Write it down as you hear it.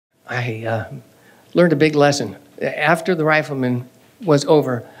I learned a big lesson. After the Rifleman was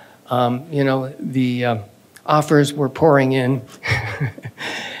over, you know, the offers were pouring in.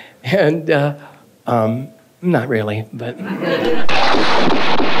 And not really, but...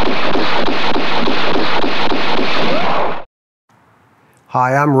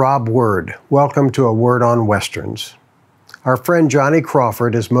 Hi, I'm Rob Word. Welcome to A Word on Westerns. Our friend Johnny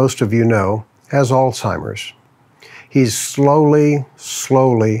Crawford, as most of you know, has Alzheimer's. He's slowly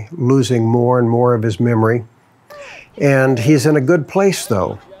losing more and more of his memory. And he's in a good place,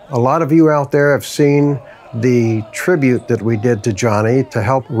 though. A lot of you out there have seen the tribute that we did to Johnny to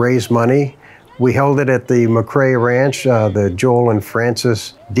help raise money. We held it at the McCrae Ranch, the Joel and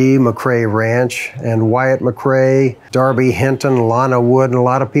Frances D. McCrae Ranch, and Wyatt McCrae, Darby Hinton, Lana Wood, and a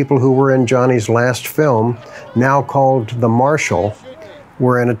lot of people who were in Johnny's last film, now called The Marshal,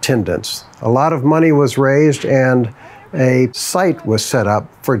 were in attendance. A lot of money was raised and a site was set up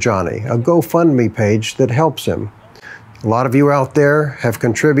for Johnny, a GoFundMe page that helps him. A lot of you out there have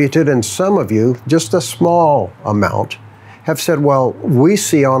contributed, and some of you, just a small amount, have said, well, we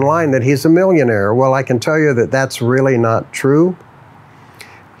see online that he's a millionaire. Well, I can tell you that that's really not true.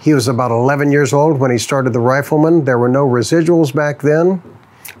 He was about 11 years old when he started The Rifleman. There were no residuals back then.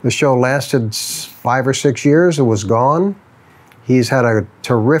 The show lasted 5 or 6 years. It was gone. He's had a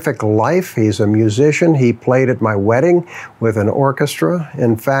terrific life. He's a musician. He played at my wedding with an orchestra.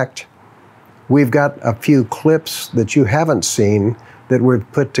 In fact, we've got a few clips that you haven't seen that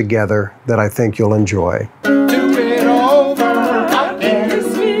we've put together that I think you'll enjoy.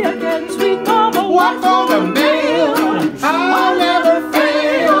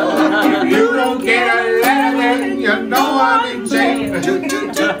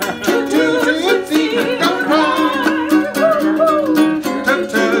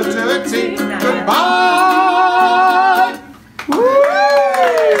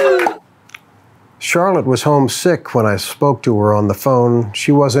 Charlotte was homesick when I spoke to her on the phone.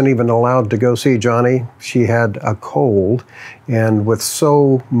 She wasn't even allowed to go see Johnny. She had a cold, and with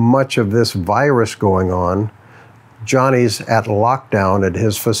so much of this virus going on, Johnny's at lockdown at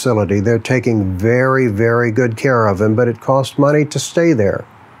his facility. They're taking very good care of him, but it costs money to stay there.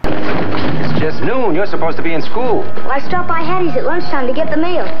 It's just noon. You're supposed to be in school. Well, I stopped by Hattie's at lunchtime to get the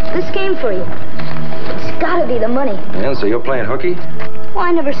mail. This came for you. It's gotta be the money. And so you're playing hooky? Well,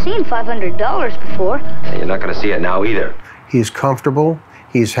 I never seen $500 before. And you're not going to see it now either. He's comfortable.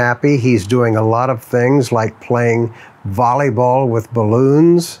 He's happy. He's doing a lot of things like playing volleyball with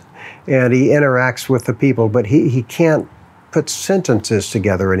balloons, and he interacts with the people, but he can't put sentences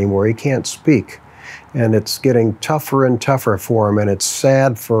together anymore. He can't speak. And it's getting tougher and tougher for him, and it's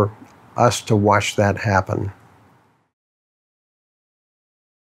sad for us to watch that happen.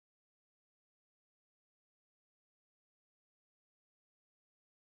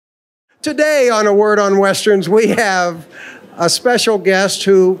 Today on A Word on Westerns, we have a special guest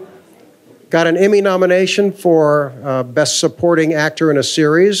who got an Emmy nomination for Best Supporting Actor in a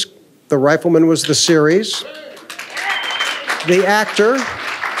Series. The Rifleman was the series. The actor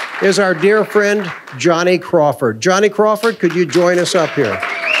is our dear friend, Johnny Crawford. Johnny Crawford, could you join us up here?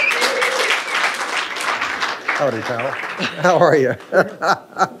 Howdy, pal. How are you?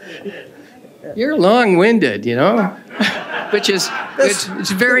 You're long-winded, you know? Which is,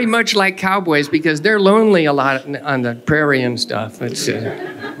 it's very much like cowboys because they're lonely a lot on the prairie and stuff.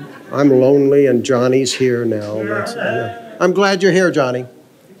 I'm lonely and Johnny's here now. I'm glad you're here, Johnny.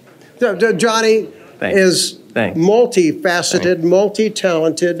 Johnny is multifaceted,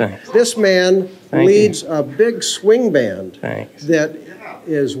 multi-talented. This man leads a big swing band that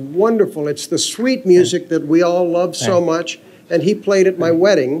is wonderful. It's the sweet music that we all love so much, and he played at my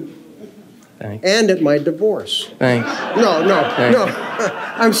wedding. And at my divorce. Thanks. No.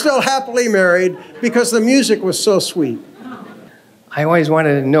 I'm still happily married because the music was so sweet. I always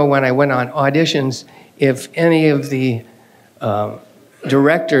wanted to know when I went on auditions if any of the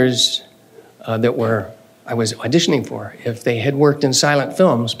directors that I was auditioning for, if they had worked in silent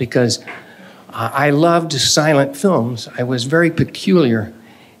films, because I loved silent films. I was very peculiar.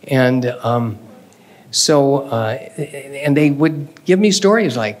 And and they would give me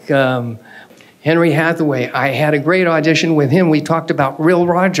stories like, Henry Hathaway, I had a great audition with him. We talked about Will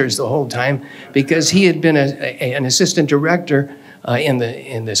Rogers the whole time because he had been an assistant director in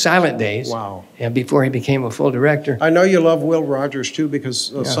the silent days. Wow. And before he became a full director. I know you love Will Rogers too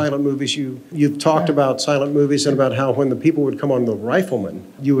because silent movies, you've talked about silent movies and about how when the people would come on The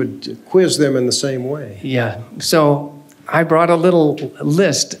Rifleman, you would quiz them in the same way. Yeah, so I brought a little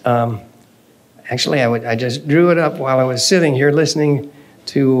list. Actually, I just drew it up while I was sitting here listening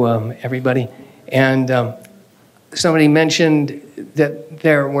to everybody. And somebody mentioned that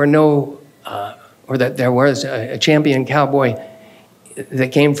there were no, or that there was a champion cowboy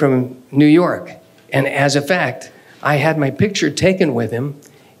that came from New York. And as a fact, I had my picture taken with him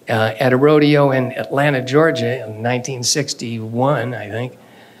at a rodeo in Atlanta, Georgia in 1961, I think.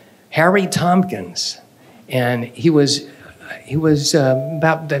 Harry Tompkins. And he was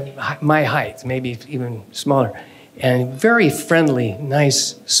about my height, maybe even smaller. And very friendly,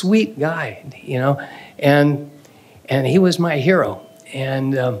 nice, sweet guy, you know. And he was my hero.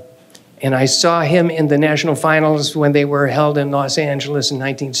 And I saw him in the national finals when they were held in Los Angeles in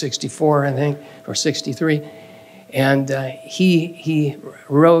 1964, I think, or 63. And he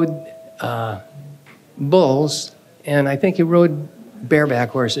rode bulls, and I think he rode bareback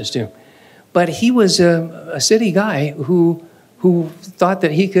horses too. But he was a city guy who thought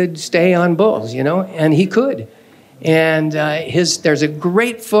that he could stay on bulls, you know, and he could. And there's a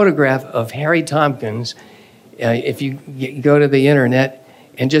great photograph of Harry Tompkins. If you go to the internet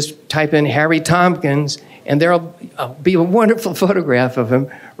and just type in Harry Tompkins, and there'll be a wonderful photograph of him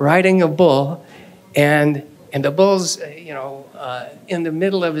riding a bull, and the bull's, you know, in the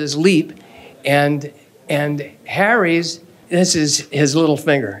middle of his leap, and Harry's, this is his little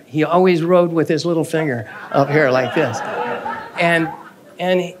finger. He always rode with his little finger up here like this, and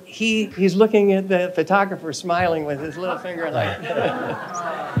he's looking at the photographer smiling with his little finger like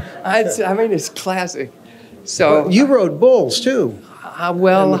this. I mean, it's classic. So you rode bulls too.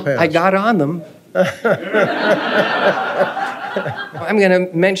 Well, I got on them. I'm going to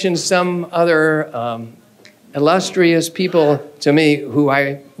mention some other illustrious people to me who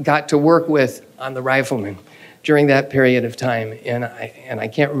I got to work with on the Rifleman during that period of time, and I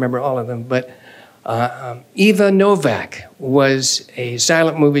can't remember all of them, but Eva Novak was a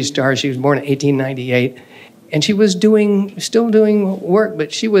silent movie star. She was born in 1898, and she was still doing work,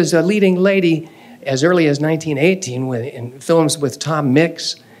 but she was a leading lady as early as 1918 in films with Tom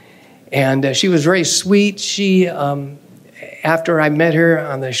Mix, and she was very sweet. She, after I met her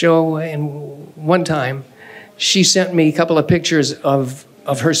on the show one time, she sent me a couple of pictures of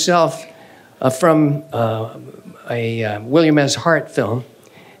herself from a William S. Hart film.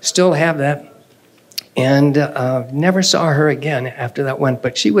 Still have that, and never saw her again after that one.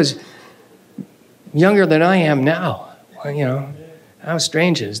 But she was younger than I am now. Well, you know, how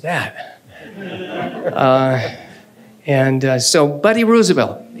strange is that? So Buddy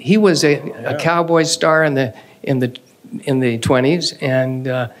Roosevelt, he was a cowboy star in the 20s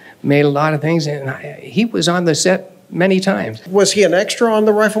and made a lot of things, and he was on the set many times. Was he an extra on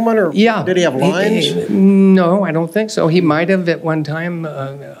The Rifleman, or yeah. Did he have lines? No, I don't think so. He might have at one time,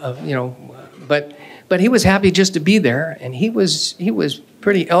 you know, but he was happy just to be there, and he was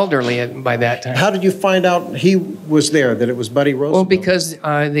pretty elderly by that time. How did you find out he was there, that it was Buddy Roosevelt? Well, because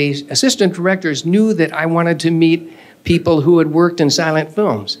the assistant directors knew that I wanted to meet people who had worked in silent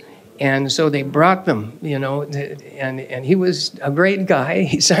films. And so they brought them, you know, and he was a great guy.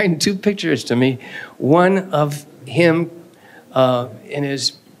 He signed 2 pictures to me, one of him in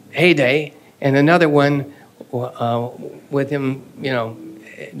his heyday, and another one with him, you know,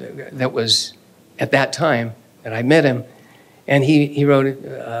 that was at that time that I met him. And he wrote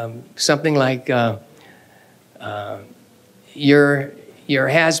something like, your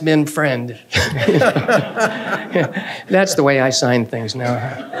has-been friend. That's the way I sign things now.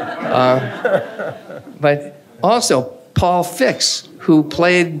 But also, Paul Fix, who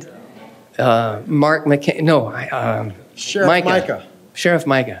played Mark McCain, Sheriff Micah. Sheriff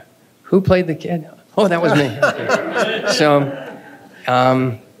Micah. Who played the kid? Oh, that was me. Okay. So,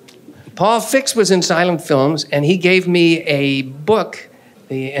 Paul Fix was in silent films, and he gave me a book,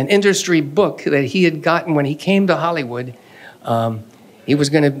 an industry book that he had gotten when he came to Hollywood. He was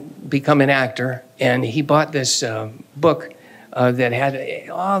going to become an actor, and he bought this book that had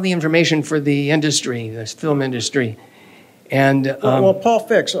all the information for the industry, this film industry. And well, Paul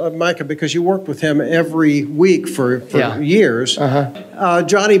Fix, Micah, because you worked with him every week for years.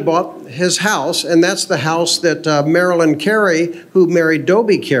 Johnny bought his house, and that's the house that Marilyn Carey, who married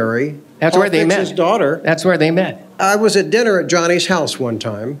Dobie Carey, that's Paul where they Fix's met. Daughter. That's where they met. I was at dinner at Johnny's house one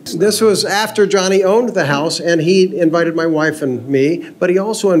time. This was after Johnny owned the house, and he invited my wife and me, but he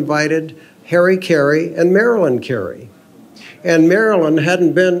also invited Harry Carey and Marilyn Carey. And Marilyn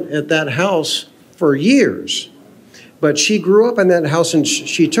hadn't been at that house for years. But she grew up in that house, and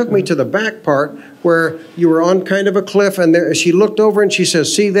she took me to the back part where you were on kind of a cliff, and there, she looked over and she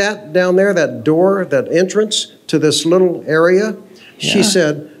says, "See that down there, that door, that entrance to this little area?" Yeah. She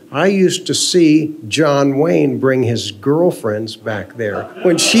said, "I used to see John Wayne bring his girlfriends back there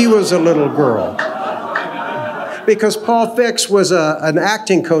when she was a little girl." Because Paul Fix was an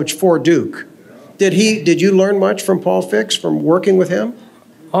acting coach for Duke. Did you learn much from Paul Fix from working with him?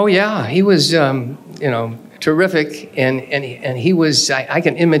 Oh yeah, he was terrific, and he was. I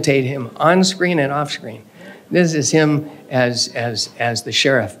can imitate him on screen and off screen. This is him as the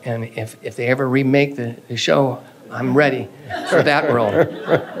sheriff, and if they ever remake the show, I'm ready for that role.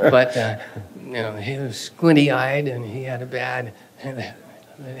 But he was squinty-eyed, and he had a bad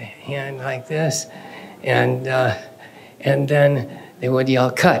hand like this, and then they would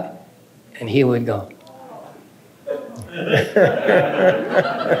yell "cut," and he would go.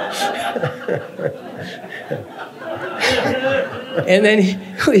 And then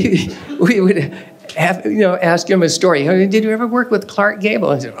we would have, ask him a story. Did you ever work with Clark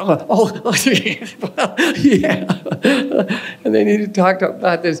Gable? And said, well, yeah. And then he talked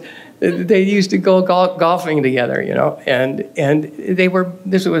about this. They used to go golfing together, and they were.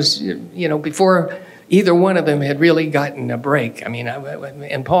 This was, before either one of them had really gotten a break. I mean,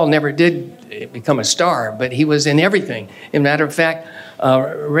 and Paul never did become a star, but he was in everything. As a matter of fact,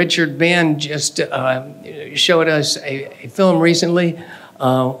 Richard Band just showed us a film recently.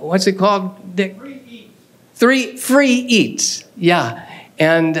 What's it called, Dick? Free Eats. Yeah.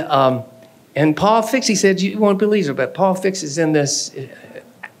 And Paul Fix, he said, you won't believe it, but Paul Fix is in this.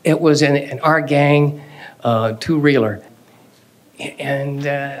 It was in Our Gang two-reeler. And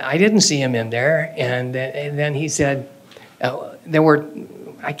I didn't see him in there. And then he said,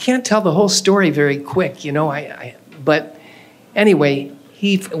 I can't tell the whole story very quick, but anyway,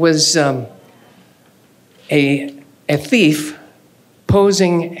 he was a thief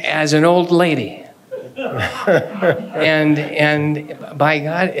posing as an old lady. and by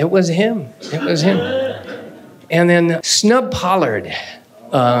God, it was him. It was him. And then Snub Pollard.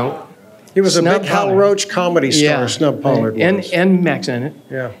 He was a big Hal Roach comedy star, yeah. Snub Pollard was. And Max in it.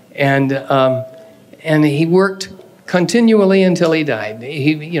 Yeah. And he worked continually until he died.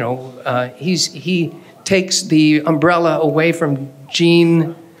 He takes the umbrella away from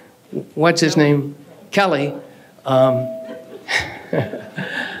Gene, what's his name? Kelly.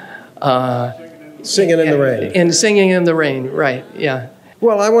 Singing in the Rain. And Singing in the Rain, right, yeah.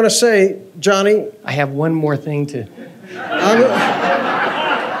 Well, I want to say, Johnny. I have one more thing to.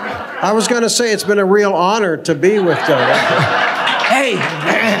 I was going to say it's been a real honor to be with Johnny. Hey!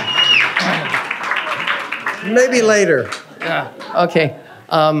 Maybe later. Okay.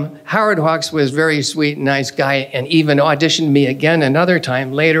 Howard Hawks was a very sweet, nice guy, and even auditioned me again another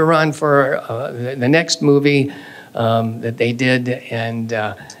time later on for the next movie that they did, and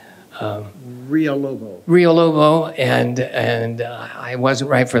Rio Lobo. Rio Lobo, and I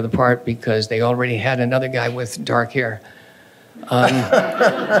wasn't right for the part because they already had another guy with dark hair, and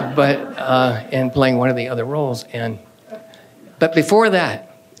playing one of the other roles. But before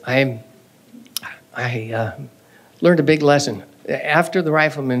that, I learned a big lesson. After the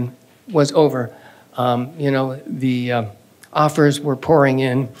Rifleman was over, the offers were pouring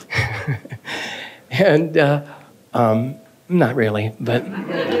in, and not really, but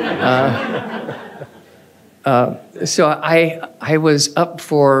so I was up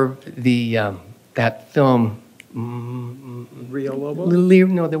for that film. Rio Lobo?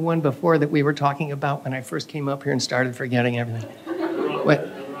 No, the one before that we were talking about when I first came up here and started forgetting everything. What?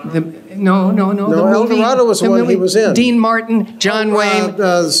 No, El Dorado was the one he was in. Dean Martin, John Wayne.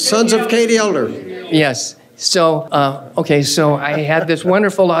 Sons of Katie Elder. Yes. So, so I had this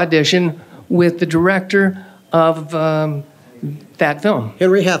wonderful audition with the director of that film.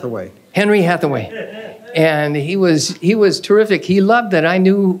 Henry Hathaway. And he was terrific. He loved that I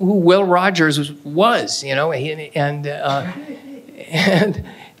knew who Will Rogers was, and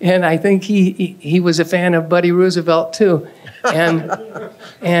I think he was a fan of Buddy Roosevelt too.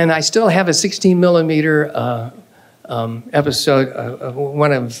 And I still have a 16 millimeter episode of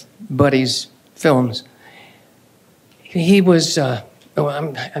one of Buddy's films. He was. Now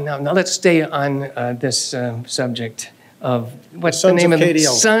let's stay on this subject of what's the name of the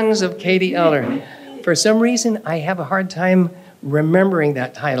Sons of Katie Elder. For some reason, I have a hard time remembering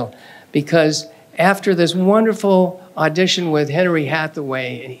that title because after this wonderful audition with Henry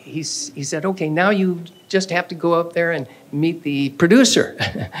Hathaway, he said, "Okay, now you just have to go up there and meet the producer,"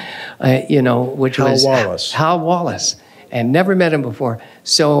 which was Hal Wallace, and never met him before.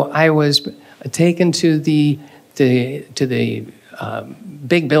 So I was taken to the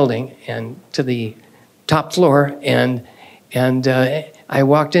big building and to the top floor, and I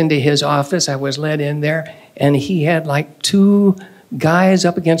walked into his office. I was led in there, and he had like two guys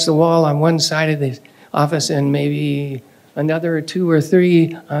up against the wall on one side of the office and maybe another two or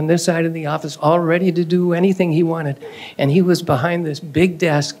three on this side of the office, all ready to do anything he wanted. And he was behind this big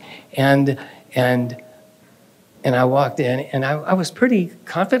desk, and And I walked in, and I was pretty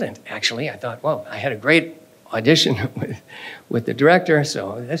confident, actually. I thought, well, I had a great audition with the director,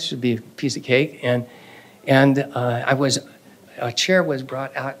 so this should be a piece of cake. And a chair was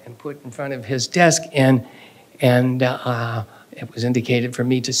brought out and put in front of his desk, and it was indicated for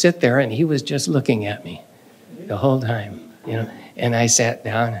me to sit there, and he was just looking at me the whole time, you know. And I sat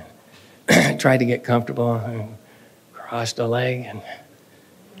down and tried to get comfortable and crossed a leg, and,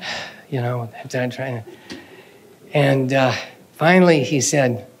 you know, trying to. And finally he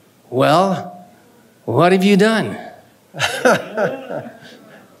said, well, what have you done?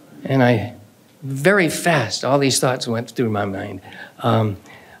 And I, very fast, all these thoughts went through my mind.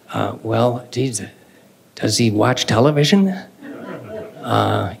 Well, geez, does he watch television?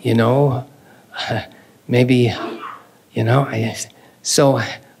 You know, maybe, you know, so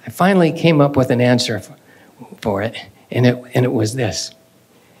I finally came up with an answer for it, and it was this.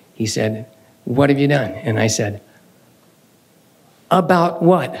 He said, what have you done? And I said, about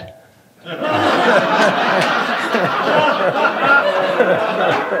what?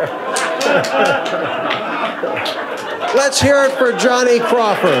 Let's hear it for Johnny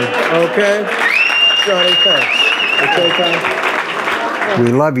Crawford, okay? Johnny, thanks. Okay, thanks.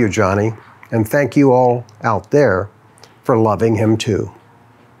 We love you, Johnny, and thank you all out there for loving him too.